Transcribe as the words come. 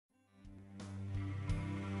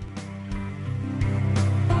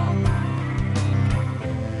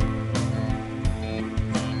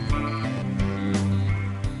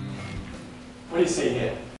do you see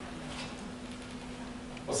here?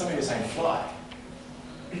 Well, some of you are saying fly.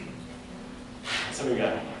 Some of you are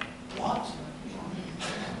going, what?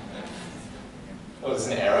 Well, it's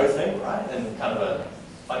an arrow thing, right? And kind of a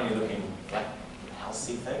funny looking black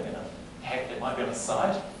housey thing and a hat that might be on the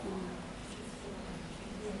side.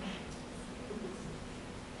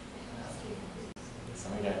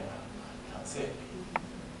 Some of you go, I can't see it.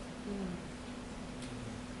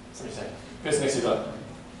 Somebody say, person next to you is like,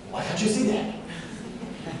 why can't you see that?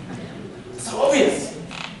 It's so obvious.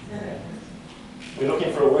 We're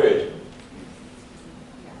looking for a word.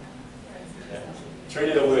 Yeah.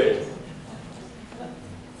 Three-letter word.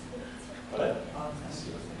 Got it?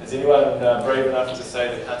 Is anyone brave enough to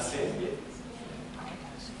say they can't see it yet?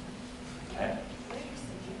 Okay.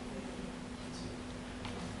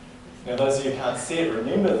 Now, those of you who can't see it,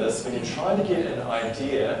 remember this: when you're trying to get an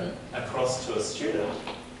idea across to a student,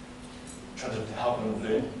 trying to help them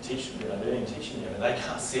learning, teaching them, and they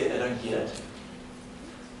can't see it, they don't get it.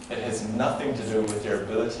 It has nothing to do with their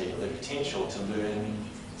ability or their potential to learn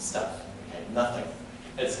stuff. Okay, nothing.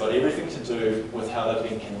 It's got everything to do with how they've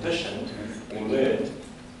been conditioned or learned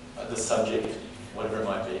the subject, whatever it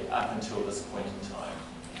might be, up until this point in time.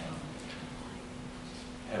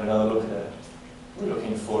 Have another look at it. We're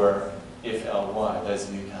looking for FLY, those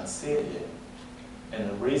of you who can't see it yet. And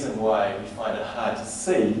the reason why we find it hard to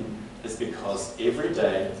see is because every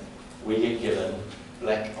day we get given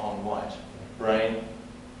black on white. Brain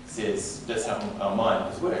says, that's how our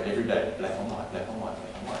mind is working. Every day, black on white, black on white,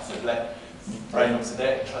 black on white. So brain looks at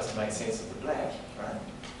that and tries to make sense of the black, right?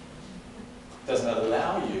 Doesn't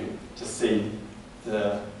allow you to see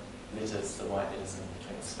the letters, the white letters in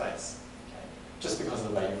between the space, okay? Just because of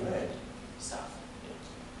the way you learn stuff. Yeah.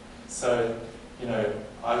 So, you know,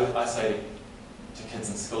 I say to kids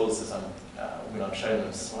in schools as when I'm showing them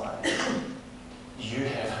a slide, you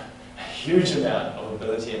have a huge amount of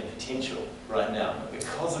ability and potential right now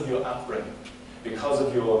because of your upbringing, because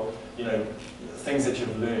of your, you know, things that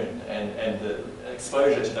you've learned and the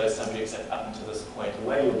exposure to those subjects up until this point. The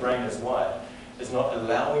way your brain is wired is not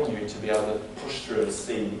allowing you to be able to push through and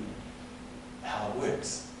see how it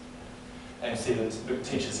works. And see the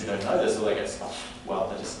teachers who don't know this, or they go, oh, well,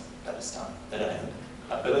 they're just done. They don't have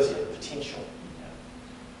the ability or the potential.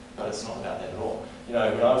 But it's not about that at all. You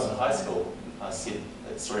know, when I was in high school, I said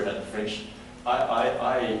that story about the French.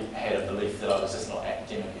 I had a belief that I was just not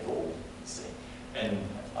academic at all, you see. And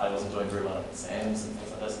I wasn't doing very well in exams and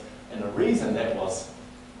things like this. And the reason that was,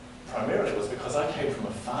 primarily, was because I came from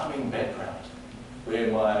a farming background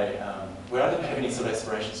where where I didn't have any sort of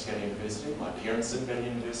aspirations to go to university. My parents didn't go to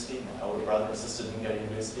university. My older brother and sister didn't go to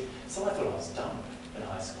university. So I thought I was dumb in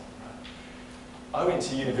high school. Right? I went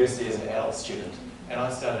to university as an adult student, and I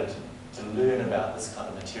started to learn about this kind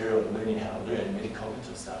of material and learning how to learn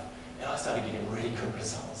metacognitive stuff. And I started getting really good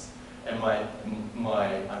results. And I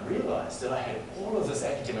realized that I had all of this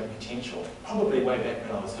academic potential, probably way back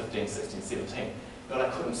when I was 15, 16, 17, but I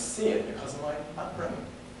couldn't see it because of my upbringing.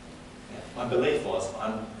 My belief was,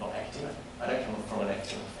 I'm not academic. I don't come from an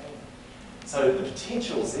academic family. So the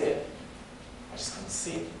potential's there. I just couldn't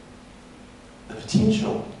see it. The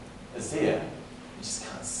potential is there. You just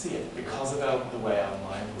can't see it because of the way our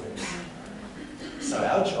mind works. So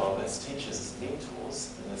our job as teachers, as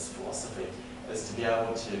mentors in this philosophy, is to be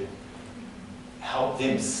able to help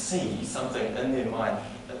them see something in their mind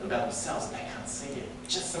about themselves that they can't see it,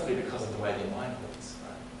 just simply because of the way their mind works,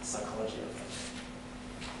 right? The psychology of things.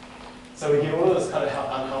 So we get all of this kind of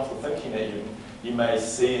unhelpful thinking that you may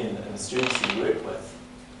see in the students you work with.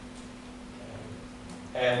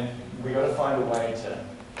 And we've got to find a way to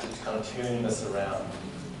kind of turn this around.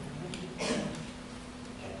 Okay.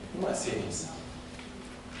 You might see it yourself,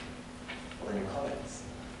 or in your colleagues.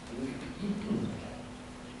 Okay.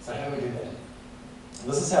 So how do we do that?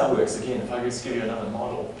 And this is how it works. Again, if I just give you another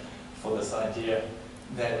model for this idea,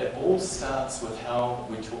 that it all starts with how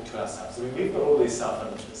we talk to ourselves. So we've got all these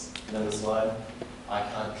self-images. You know this line, I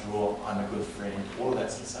can't draw, I'm a good friend, all of that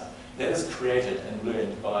sort of stuff. That is created and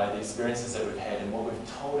learned by the experiences that we've had and what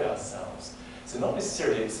we've told ourselves. So not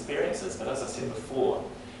necessarily experiences, but as I said before,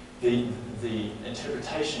 the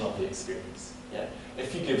interpretation of the experience. Yeah?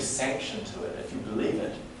 If you give sanction to it, if you believe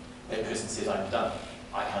it, that person says, I'm done,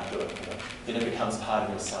 I can't do it. You know? Then it becomes part of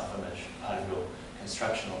your self-image, part of your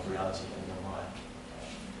construction of reality in your mind.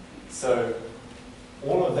 So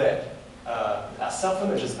all of that, our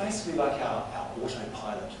self-image is basically like our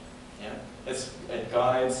autopilot. Yeah? It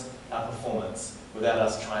guides our performance without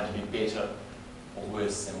us trying to be better or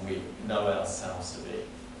worse than we know ourselves to be. Okay?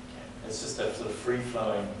 It's just a sort of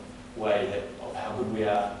free-flowing way of how good we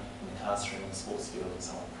are in the classroom, the sports field, and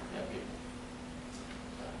so on. Yeah,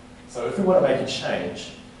 So if we want to make a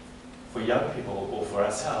change for young people or for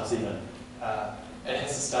ourselves even, it has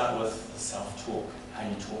to start with the self-talk, how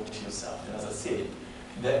you talk to yourself. And as I said,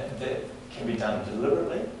 that can be done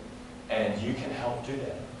deliberately, and you can help do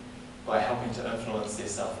that by helping to influence their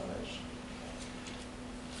self-image.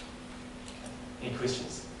 Okay. Any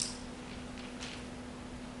questions?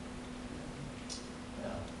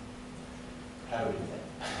 Now, how do we do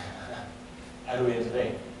that? How do we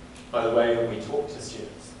intervene? By the way we talk to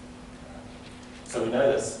students. So we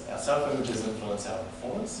know this, our self-images influence our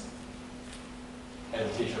performance.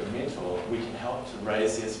 As a teacher or mentor, we can help to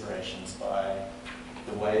raise the aspirations by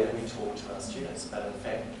the way that we talk to our students. But in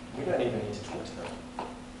fact, we don't even need to talk to them.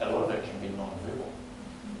 A lot of it can be non-verbal.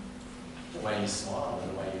 The way you smile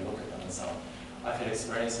and the way you look at them and so on. I've had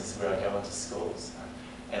experiences where I go into schools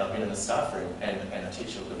and I've been in the staff room and a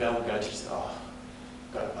teacher, the bell will go to say, oh,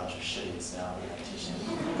 got a bunch of shitties now, we're teaching.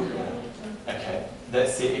 Okay,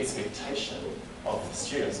 that's the expectation of the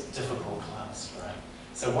students. Difficult class, right?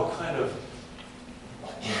 So what kind of,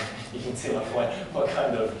 you can see my point, what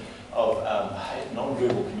kind of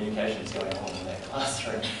non-verbal communication is going on in that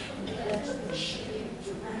classroom?